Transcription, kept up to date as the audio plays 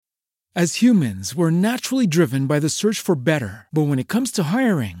As humans, we're naturally driven by the search for better. But when it comes to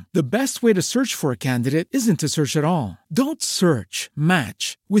hiring, the best way to search for a candidate isn't to search at all. Don't search,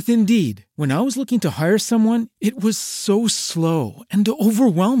 match with Indeed. When I was looking to hire someone, it was so slow and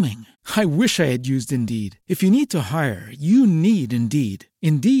overwhelming. I wish I had used Indeed. If you need to hire, you need Indeed.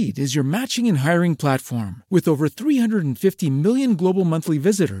 Indeed is your matching and hiring platform with over 350 million global monthly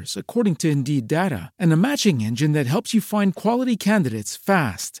visitors, according to Indeed data, and a matching engine that helps you find quality candidates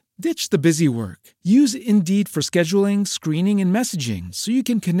fast. Ditch the busy work. Use Indeed for scheduling, screening, and messaging so you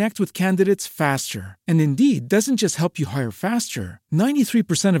can connect with candidates faster. And Indeed doesn't just help you hire faster.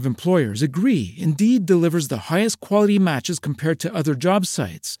 93% of employers agree Indeed delivers the highest quality matches compared to other job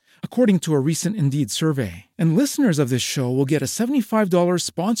sites, according to a recent Indeed survey. And listeners of this show will get a $75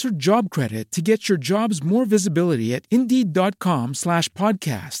 sponsored job credit to get your jobs more visibility at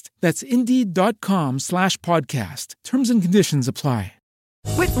Indeed.com/podcast. That's Indeed.com/podcast. Terms and conditions apply.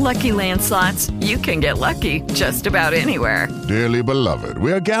 With Lucky Land Slots, you can get lucky just about anywhere. Dearly beloved,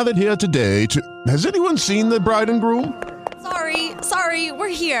 we are gathered here today to... Has anyone seen the bride and groom? Sorry, we're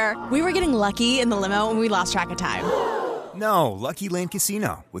here. We were getting lucky in the limo and we lost track of time. No, Lucky Land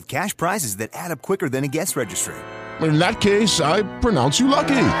Casino, with cash prizes that add up quicker than a guest registry. In that case, I pronounce you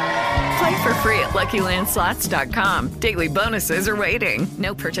lucky. Play for free at LuckyLandSlots.com. Daily bonuses are waiting.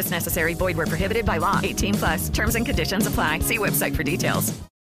 No purchase necessary. Void where prohibited by law. 18+. Terms and conditions apply. See website for details.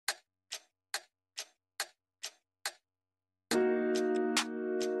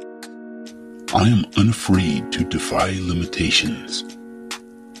 I am unafraid to defy limitations.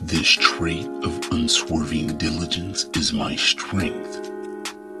 This trait of unswerving diligence is my strength.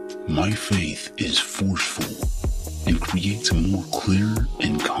 My faith is forceful and creates a more clear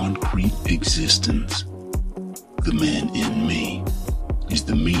and concrete existence. The man in me is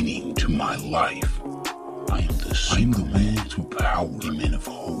the meaning to my life. I am the man to power, a man of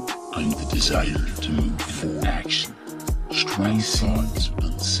hope. I am the desire to move forward. Action, strong thoughts,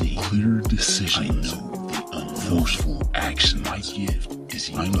 unseen, clear decisions. I know the unforceful action. My gift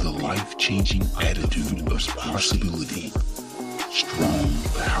is I'm the life-changing attitude of possibility. Strong,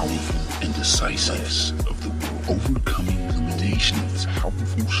 powerful, and decisive of the world. Overcoming limitations,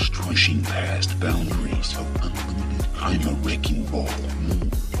 powerful, pushing past boundaries of unlimited. I'm a wrecking ball.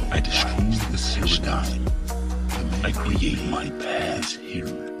 I destroy the paradigm. I create my path here,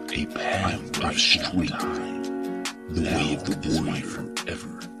 a path of strength. The way of the warrior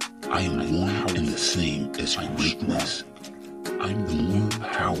forever. I am one and the same as greatness. I'm the more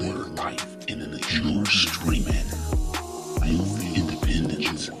power life in an assured stream. More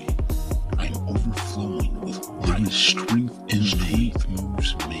independence. I'm overflowing with life. There is strength in me.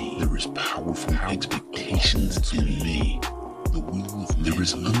 Moves me. There is powerful expectations in me. The will of there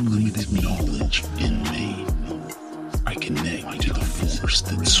is unlimited knowledge in me. I connect to the force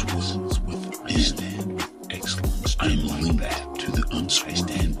that swells within. Excellence. I am linked to the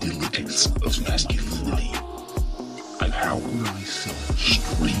unswerving diligence of masculinity. I power myself.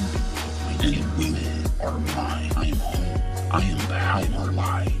 Strength and will are mine. I am home. I am power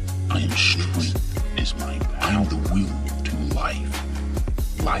life. I am strength is my power. I am the will to life.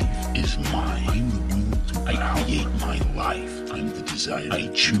 Life is mine. I am the will to power. I create my life. I am the desire. I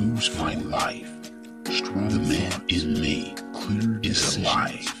choose my life. Strong the man in me. Clear is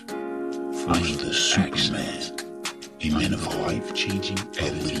alive. I am the Superman. A man of life-changing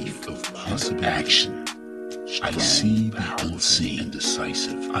attitude of possible action. I see the unseen and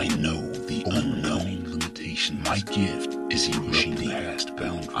decisive. I know the unknown limitation. My gift is erupting past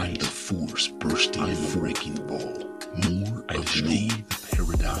boundaries. I'm the force bursting a wrecking ball. More of me, the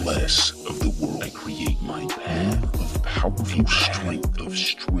paradigm. Less of the world. I create my path of powerful strength.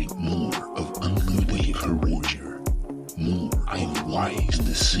 More of unlimited courage. More I am wise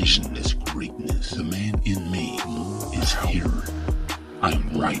decision is greatness. The man in me is here. I am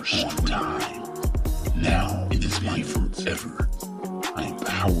right on time. Now it is my forever. I am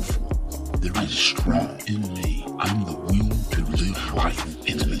powerful. There is strong in me. I'm the will to live life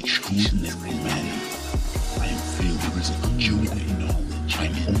in an extraordinary manner. I am filled. There is unlimited knowledge.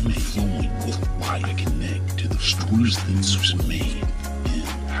 I'm overflowing with life. I connect to the strength that moves me in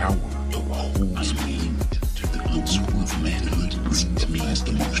power of whole. I'm linked to the unswerving manhood brings me as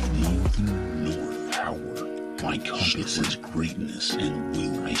the most north power. My compass is greatness and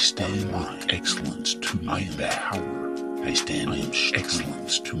will. I stand with excellence to my power. I stand with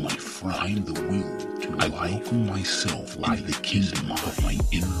excellence to my front. I am the will to I welcome myself like the kingdom of my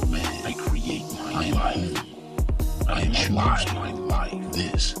inner man. I create my life. I am alive. My life.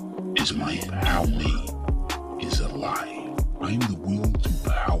 This is my how me is alive. I am the will to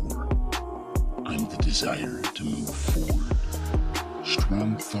power. I am the desire to move forward.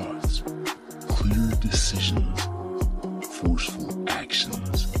 strong thoughts, clear decisions, forceful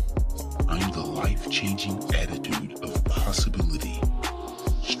actions. I'm the life-changing attitude of possibility.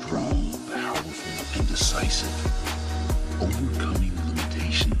 Strong, powerful, and decisive. Overcoming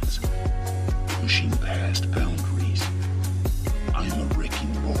limitations. Pushing past boundaries. I am a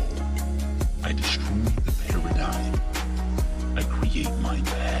wrecking ball. I destroy the paradigm. I create my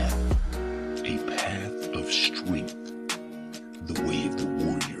path. A path of strength. The way of the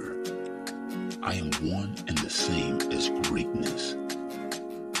warrior. I am one and the same as greatness.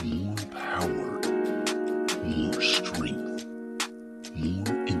 More power. More strength.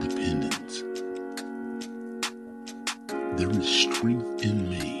 More independence. There is strength in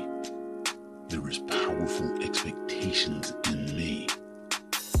me. There is powerful expectations in me.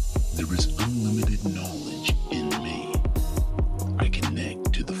 There is unlimited knowledge in me. I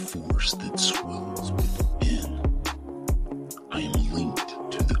connect to the force that swells within. I am linked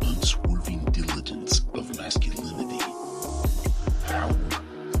to the unswerving diligence of masculinity. Power,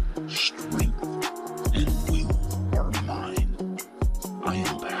 strength, and will are mine. I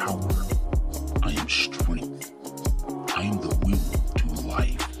am power. I am strength. I am the will to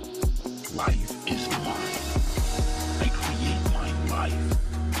life. Life is mine. I create my life.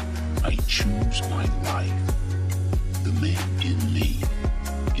 I choose my life. The man in me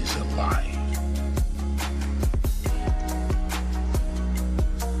is alive.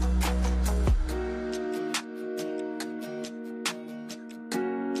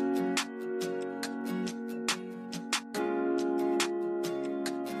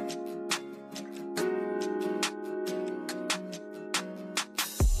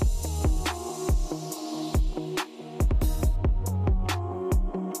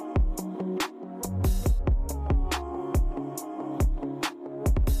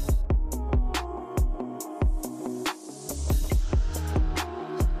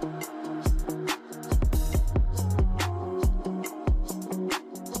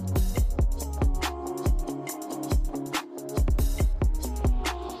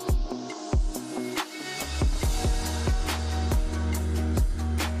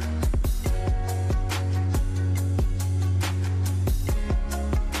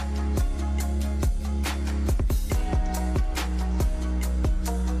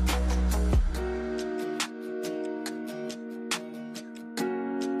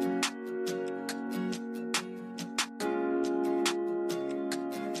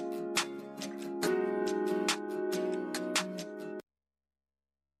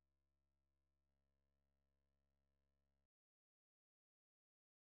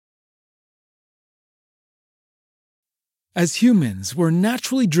 As humans, we're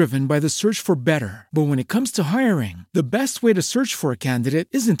naturally driven by the search for better. But when it comes to hiring, the best way to search for a candidate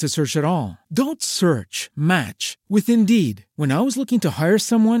isn't to search at all. Don't search, match with Indeed. When I was looking to hire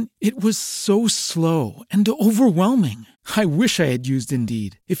someone, it was so slow and overwhelming. I wish I had used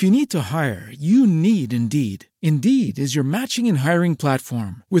Indeed. If you need to hire, you need Indeed. Indeed is your matching and hiring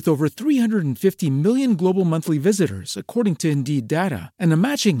platform with over 350 million global monthly visitors, according to Indeed data, and a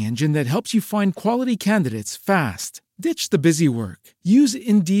matching engine that helps you find quality candidates fast. Ditch the busy work. Use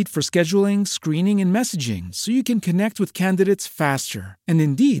Indeed for scheduling, screening, and messaging so you can connect with candidates faster. And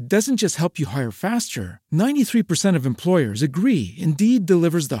Indeed doesn't just help you hire faster. 93% of employers agree Indeed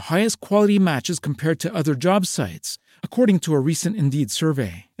delivers the highest quality matches compared to other job sites, according to a recent Indeed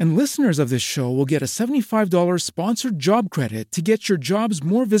survey. And listeners of this show will get a $75 sponsored job credit to get your jobs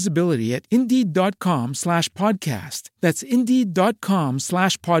more visibility at Indeed.com/podcast. That's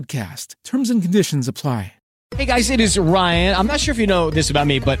Indeed.com/podcast. Terms and conditions apply. Hey guys, it is Ryan. I'm not sure if you know this about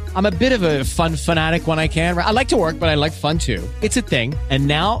me, but I'm a bit of a fun fanatic when I can. I like to work, but I like fun too. It's a thing. And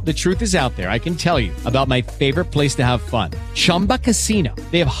now the truth is out there. I can tell you about my favorite place to have fun. Chumba Casino.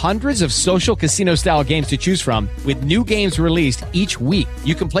 They have hundreds of social casino style games to choose from with new games released each week.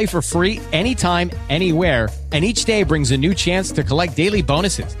 You can play for free anytime, anywhere. And each day brings a new chance to collect daily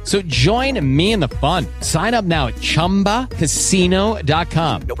bonuses. So join me in the fun. Sign up now at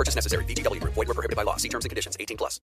ChumbaCasino.com. No purchase necessary. VGW Group. Void where prohibited by law. See terms and conditions. 18+.